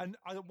image, and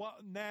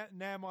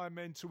now my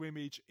mental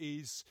image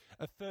is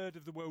a third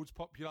of the world's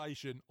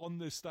population on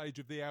the stage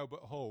of the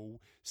Albert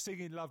Hall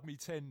singing "Love Me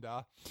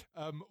Tender,"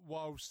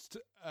 whilst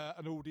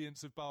an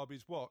audience of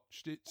Barbies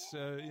watched. It's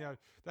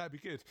that'd be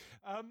good.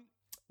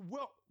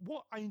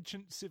 What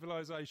ancient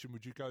civilization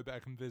would you go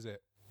back and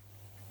visit?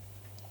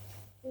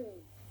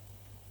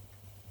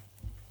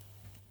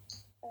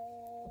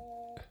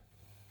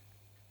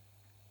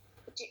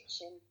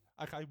 Egyptian.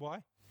 Okay,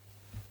 why?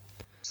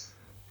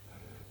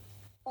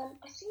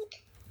 I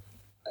think,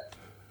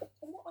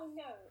 from what I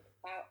know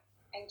about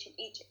ancient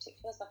Egypt, it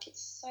feels like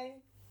it's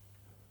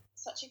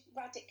such a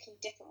radically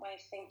different way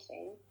of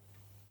thinking.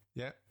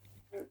 Yeah.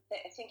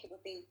 That I think it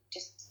would be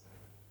just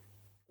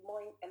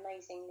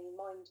amazingly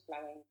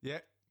mind-blowing.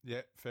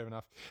 Yeah, fair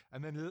enough.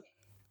 And then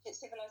it's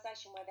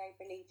civilization where they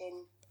believe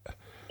in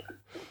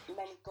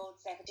many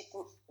gods. They have a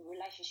different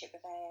relationship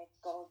with their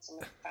gods and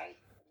with faith.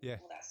 Yeah.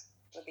 All that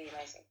would be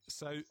amazing.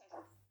 So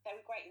they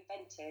were great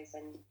inventors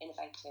and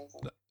innovators.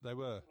 They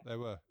were.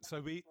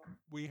 So we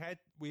had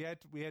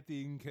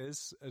the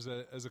Incas as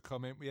a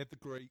comment. We had the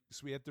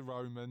Greeks. We had the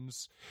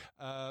Romans.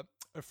 A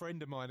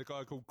friend of mine, a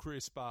guy called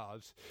Chris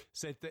Bard,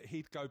 said that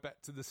he'd go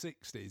back to the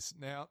 60s.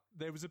 Now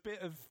there was a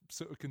bit of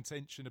sort of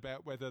contention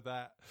about whether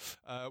that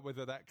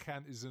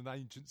counts as an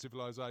ancient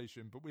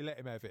civilization, but we let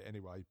him have it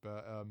anyway.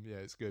 But yeah,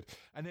 it's good.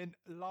 And then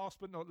last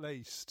but not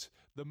least,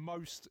 the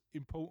most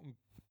important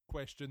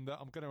question that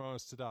I'm going to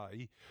ask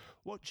today: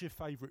 what's your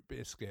favourite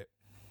biscuit?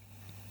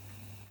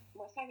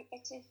 My favourite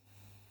bit of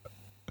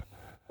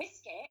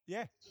biscuit?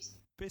 Yeah,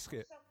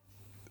 biscuit.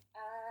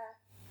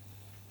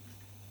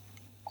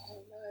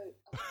 Oh no.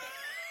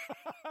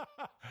 I'm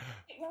a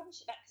bit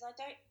rubbish at that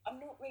because I'm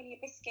not really a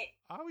biscuit.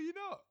 Oh, you're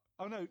not?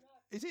 Oh no.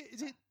 Is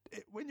it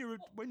when you're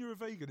a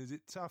vegan, is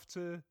it tough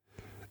to?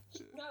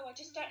 No, I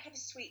just don't have a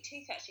sweet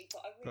tooth actually,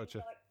 but I really Gotcha.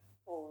 like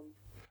popcorn.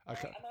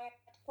 Okay. And I had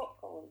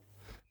popcorn.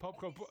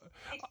 Popcorn.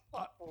 It's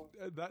popcorn.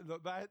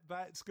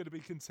 That's going to be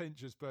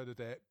contentious,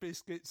 Bernadette.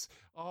 Biscuits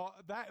are.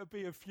 That would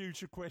be a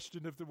future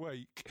question of the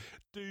week.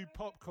 Does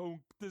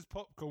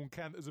popcorn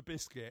count as a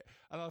biscuit?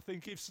 And I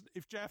think if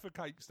Jaffa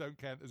cakes don't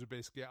count as a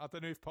biscuit, I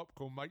don't know if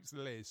popcorn makes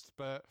the list.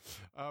 But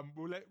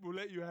we'll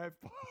let you have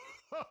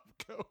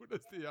popcorn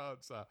as the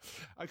answer.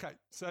 Okay,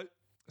 so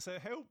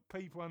help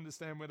people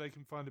understand where they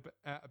can find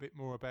out a bit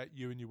more about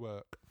you and your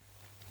work.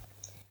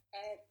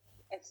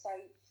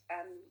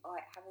 I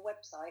have a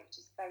website, which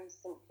is very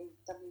simply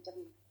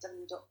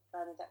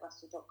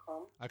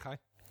www.bernadetterussell.com. Okay. And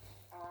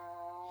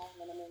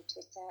then I'm on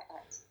Twitter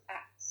at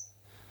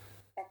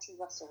Betty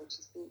Russell, which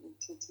is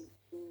BETTE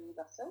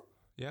Russell.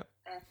 Yep.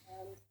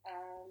 And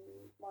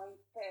my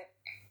book,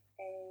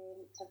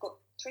 so I've got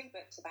 3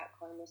 books about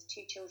kindness,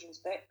 2 children's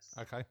books.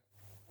 Okay.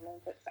 And then a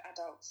book for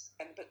adults.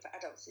 And the book for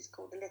adults is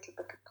called The Little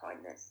Book of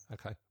Kindness.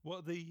 Okay.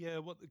 What the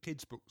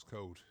kids' book's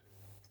called?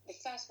 The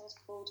first one's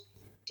called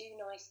Do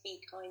Nice, Be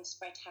Kind,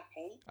 Spread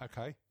Happy.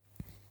 Okay.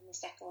 And the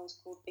second one's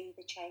called Be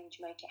the Change,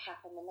 Make It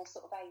Happen. And they're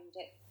sort of aimed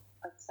at,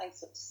 I'd say,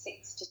 sort of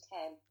 6 to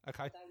 10.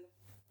 Okay. Although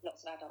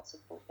lots of adults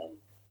have bought them.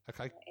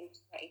 Okay.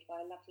 Illustrated by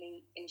a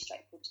lovely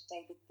illustrator called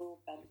David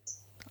Broadbent.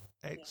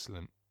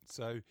 Excellent.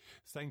 So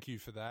thank you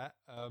for that.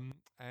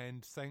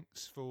 And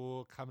thanks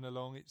for coming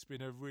along. It's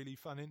been a really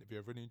fun interview.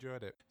 I've really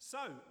enjoyed it.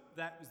 So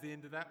that was the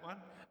end of that one.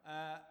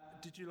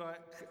 Did you like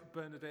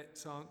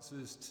Bernadette's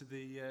answers to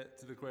the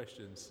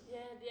questions? Yeah,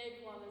 the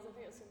egg one is. I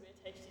think it's going to be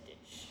a tasty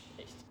dish.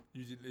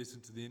 You didn't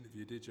listen to the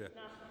interview, did you? No.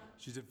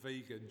 She's a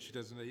vegan. She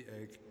doesn't eat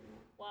egg.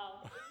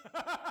 Wow.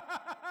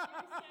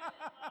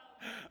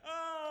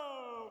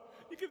 Oh,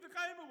 you give the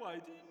game away.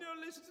 Did you not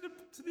listen to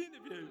the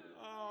interview?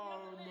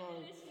 Oh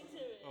no. Listening to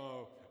it.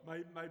 Oh,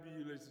 maybe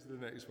you listen to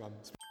the next one.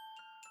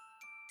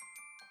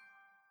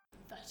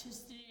 That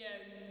is the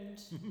end.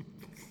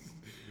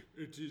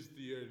 It is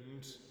the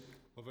end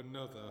of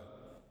another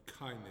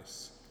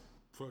Kindness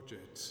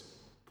Project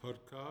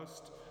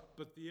podcast.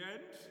 But the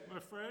end, my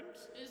friend,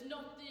 Is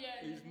not the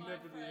end. is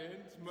never the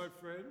end, my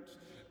friend,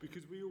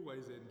 because we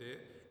always end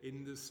it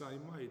in the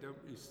same way,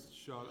 don't we,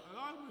 Charlotte? And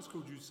I almost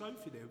called you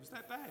Sophie there. Was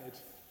that bad?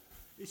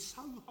 It's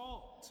so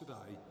hot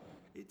today.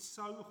 It's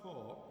so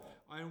hot,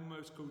 I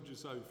almost called you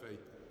Sophie.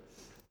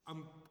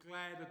 I'm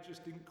glad I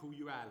just didn't call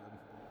you Alan.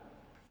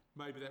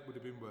 Maybe that would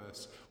have been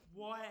worse.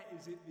 Why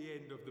is it the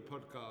end of the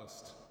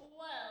podcast?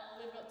 Well,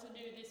 we've got to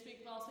do this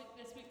week, last week,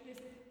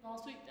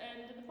 last week,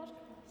 and in the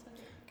podcast, I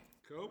think.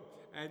 Cool.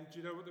 And do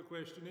you know what the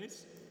question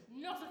is?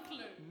 Not a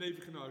clue. Neither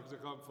can I, because I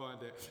can't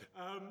find it.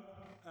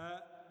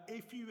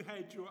 If you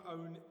had your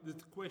own, the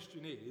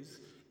question is,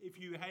 if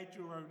you had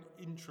your own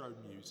intro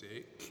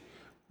music,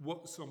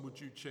 what song would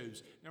you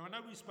choose? Now, I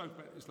know we spoke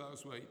about this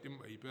last week, didn't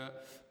we?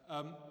 But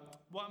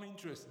what I'm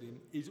interested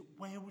in is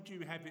where would you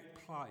have it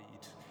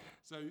played?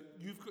 So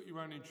you've got your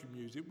own intro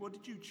music. What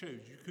did you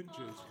choose? You couldn't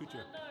choose, could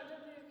you? No, I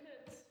don't think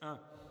I could.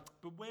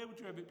 But where would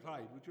you have it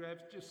played? Would you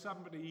have just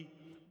somebody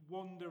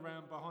wander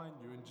around behind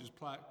you and just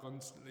play it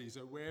constantly?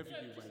 So wherever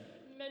you went.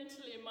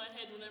 Mentally in my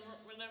head, whenever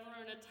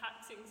we're in a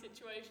taxing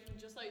situation,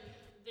 just like,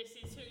 this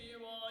is who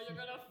you are, you're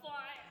gonna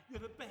fight. You're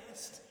the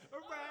best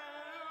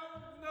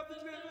around.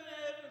 Nothing's gonna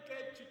ever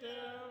get you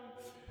down.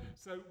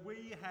 So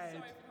we had.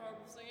 Sorry for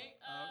horrible singing.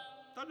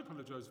 Don't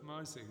apologise for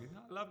my singing. I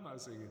love my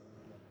singing.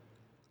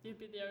 You'd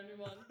be the only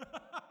one.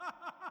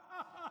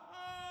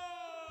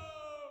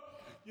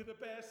 You're the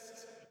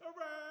best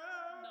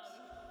around.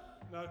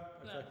 No? Okay.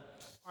 No.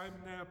 I'm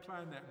now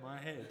playing that in my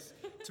head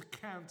to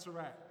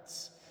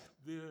counteract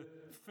the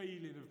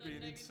feeling of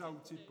being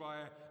insulted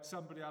by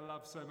somebody I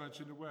love so much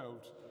in the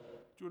world.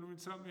 Do you want to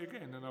insult me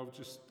again? And I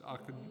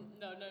can...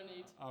 No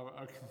need. Oh,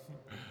 I can...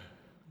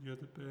 You're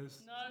the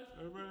best No.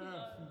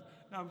 around.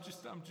 No, I'm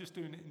just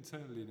doing it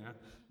internally now.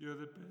 You're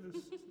the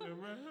best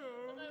around.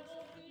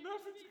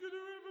 Nothing's going to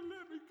ever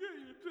let me get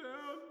you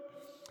down.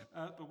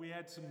 But we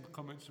had some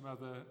comments from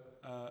other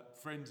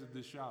friends of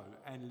the show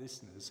and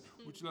listeners.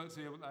 Would you like to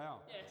hear what they are?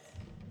 Yes.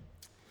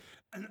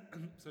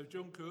 So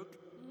John Cook,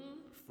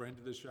 friend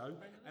of the show,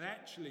 and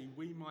actually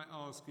we might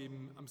ask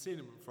him, I'm seeing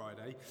him on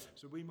Friday,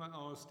 so we might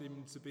ask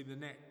him to be the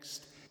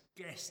next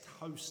guest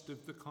host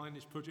of the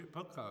Kindness Project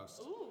podcast.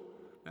 Ooh.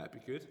 That'd be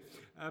good.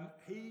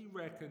 He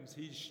reckons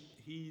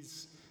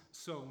his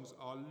songs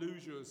are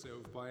 "Lose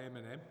Yourself" by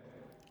Eminem.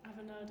 I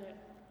haven't heard it.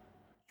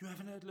 You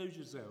haven't heard "Lose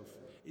Yourself"?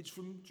 It's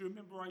from. Do you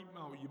remember 8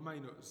 Mile? You may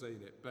not have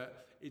seen it,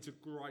 but it's a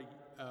great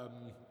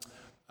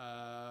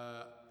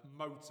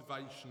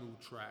motivational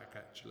track,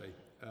 actually.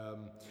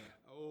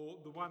 Or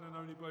the one and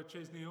only by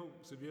Chesney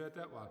Hawkes. Have you heard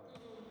that one?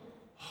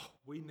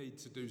 We need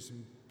to do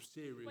some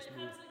serious Wait, music.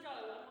 how does it go?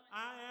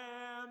 I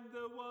am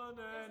the one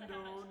and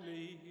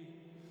only.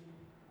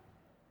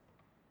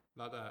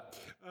 Like that.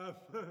 No need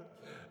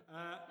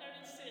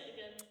to sing it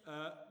again.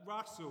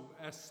 Russell,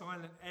 our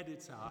silent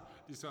editor,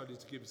 decided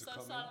to give us a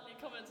comment. Silently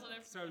comments on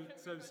everything.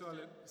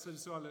 So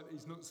silent.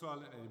 He's not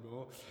silent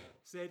anymore.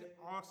 Said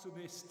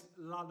 "Arsonist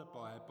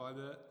Lullaby"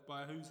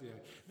 by Hozier.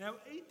 Now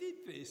he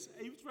did this.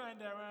 He was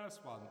round our house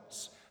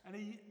once, and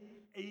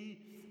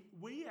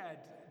we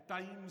had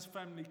Dane's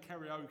family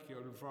karaoke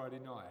on a Friday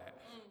night,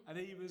 and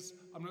he was,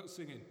 I'm not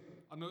singing.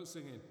 And there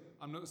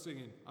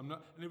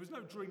was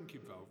no drink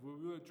involved. We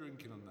weren't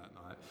drinking on that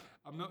night.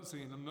 I'm not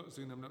singing. And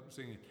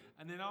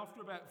then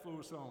after about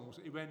 4 songs,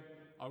 he went,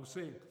 I'll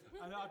sing.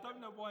 And I don't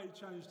know why he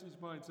changed his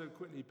mind so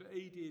quickly, but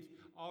he did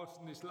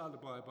 "Arsonist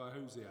Lullaby" by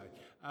Hozier.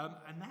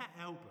 And that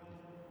album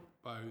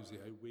by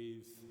Hozier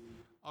with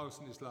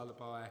 "Arsonist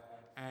Lullaby"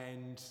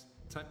 and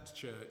 "Take Me to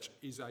Church"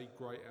 is a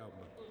great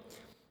album.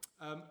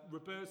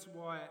 Roberta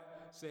White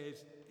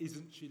said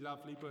 "Isn't She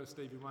Lovely" by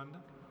Stevie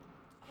Wonder.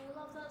 I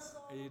love that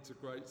song. It's a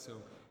great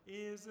song.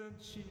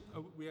 Isn't she?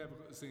 Oh, we haven't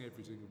got to sing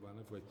every single one,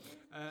 have we?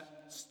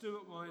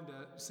 Stuart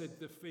Winder said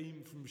the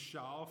theme from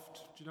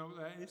Shaft. Do you know what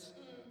that is?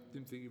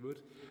 Didn't think he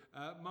would.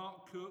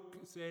 Mark Cook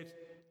said,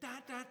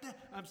 "Da da da,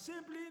 I'm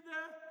simply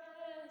the."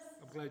 Yes.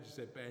 I'm glad you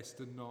said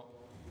best and not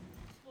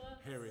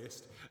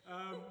hairiest.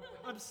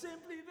 I'm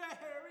simply the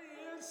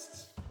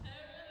hairiest.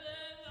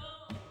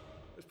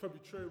 That's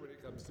probably true when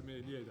it comes to me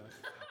and you, though.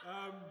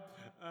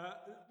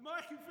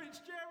 Michael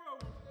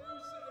Fitzgerald,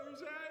 who's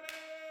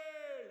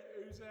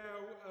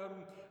our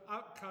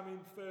upcoming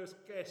first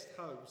guest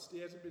host. He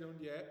hasn't been on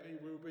yet, but he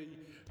will be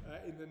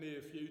in the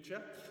near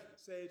future.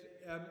 Said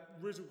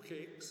 "Rizzle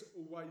Kicks,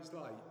 Always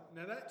Late."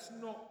 Now that's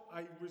not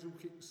a Rizzle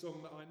Kicks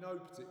song that I know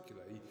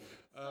particularly.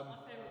 My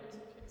favourite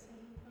Rizzle Kicks song.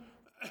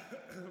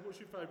 What's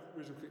your favourite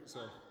Rizzle Kicks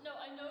song? No,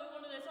 I know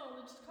one of their songs.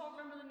 I just can't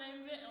remember the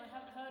name of it, and I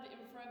haven't heard it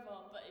in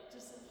forever. But it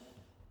just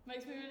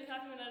makes me really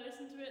happy when I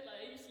listen to it. Like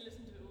I used to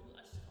listen to it all.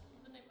 I just can't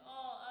remember the name.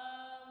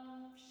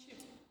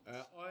 Shoot.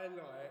 I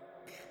like.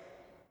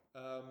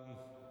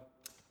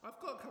 I've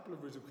got a couple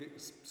of Rizzle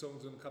Kicks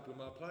songs on a couple of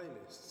my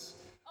playlists.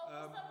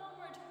 What's that one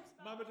where it talks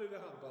about? Mama Do the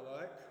Hump I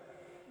like.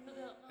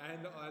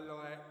 And I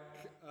like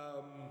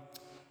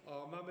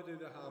Mama Do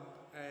the Hump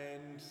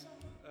and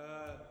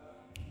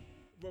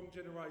Wrong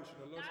Generation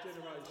or Lost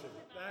Generation.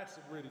 That's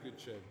a really good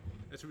tune.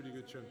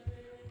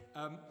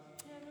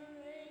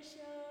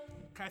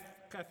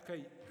 Kath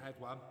Keat had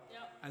one.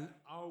 Yep. And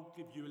I'll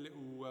give you a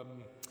little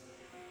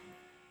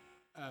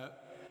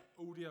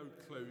audio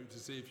clue to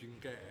see if you can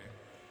get it.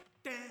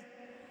 Da,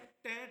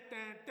 da,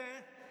 da,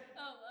 da.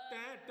 Da,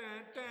 da,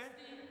 da.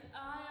 The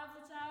eye of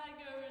the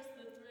tiger is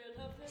the thrill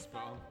of his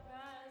Spot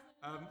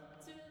on.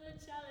 to the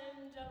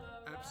challenge of a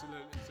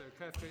Absolutely. So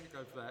Kath Keat,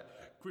 go for that.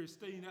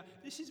 Christina,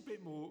 this is a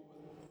bit more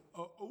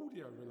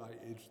audio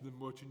related than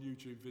watching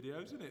YouTube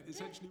videos, isn't it?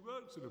 This actually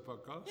works on a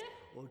podcast.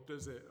 Or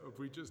does it? Have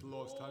we just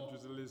lost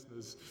hundreds of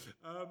listeners?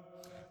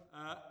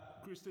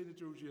 Christina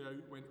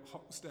Giorgio went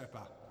 "Hot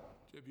Stepper."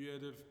 Have you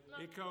heard of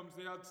 "Here Comes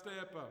the Hot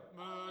Stepper"?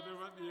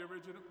 Murder at the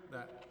original.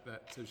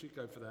 That. So she'd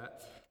go for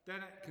that.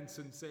 Dan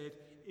Atkinson said,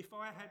 "If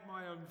I had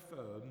my own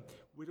firm,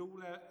 we'd all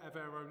have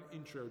our own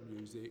intro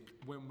music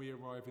when we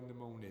arrive in the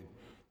morning."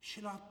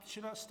 Should I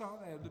start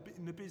there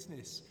in the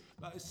business?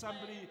 Like as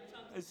somebody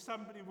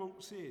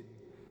walks in,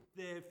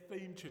 their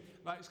theme tune,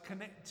 like it's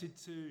connected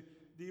to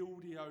the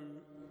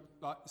audio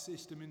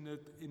system in the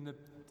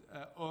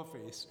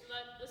office.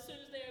 Like as soon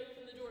as they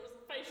open the door, it's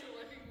facial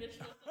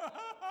recognition or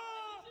something.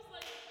 It's just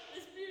like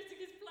this music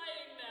is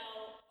playing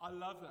now. I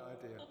love that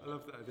idea.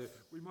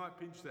 We might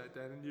pinch that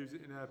down and use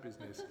it in our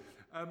business.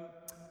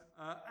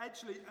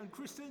 Actually, and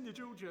Christina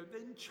Giorgio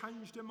then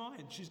changed her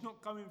mind. She's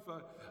not going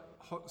for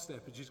 "Hot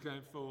Step," and she's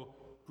going for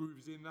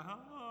 "Grooves in the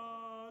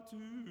Heart."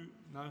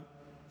 No,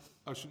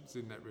 I shouldn't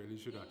sing that really,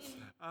 should I?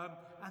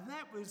 And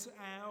that was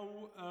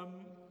our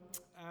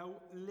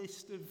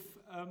list of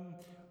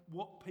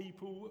what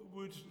people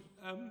would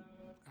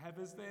have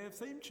as their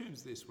theme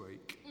tunes this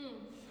week.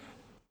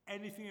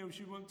 Anything else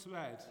you want to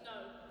add?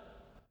 No.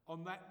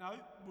 On that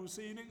note, we'll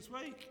see you next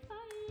week.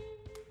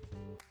 Bye.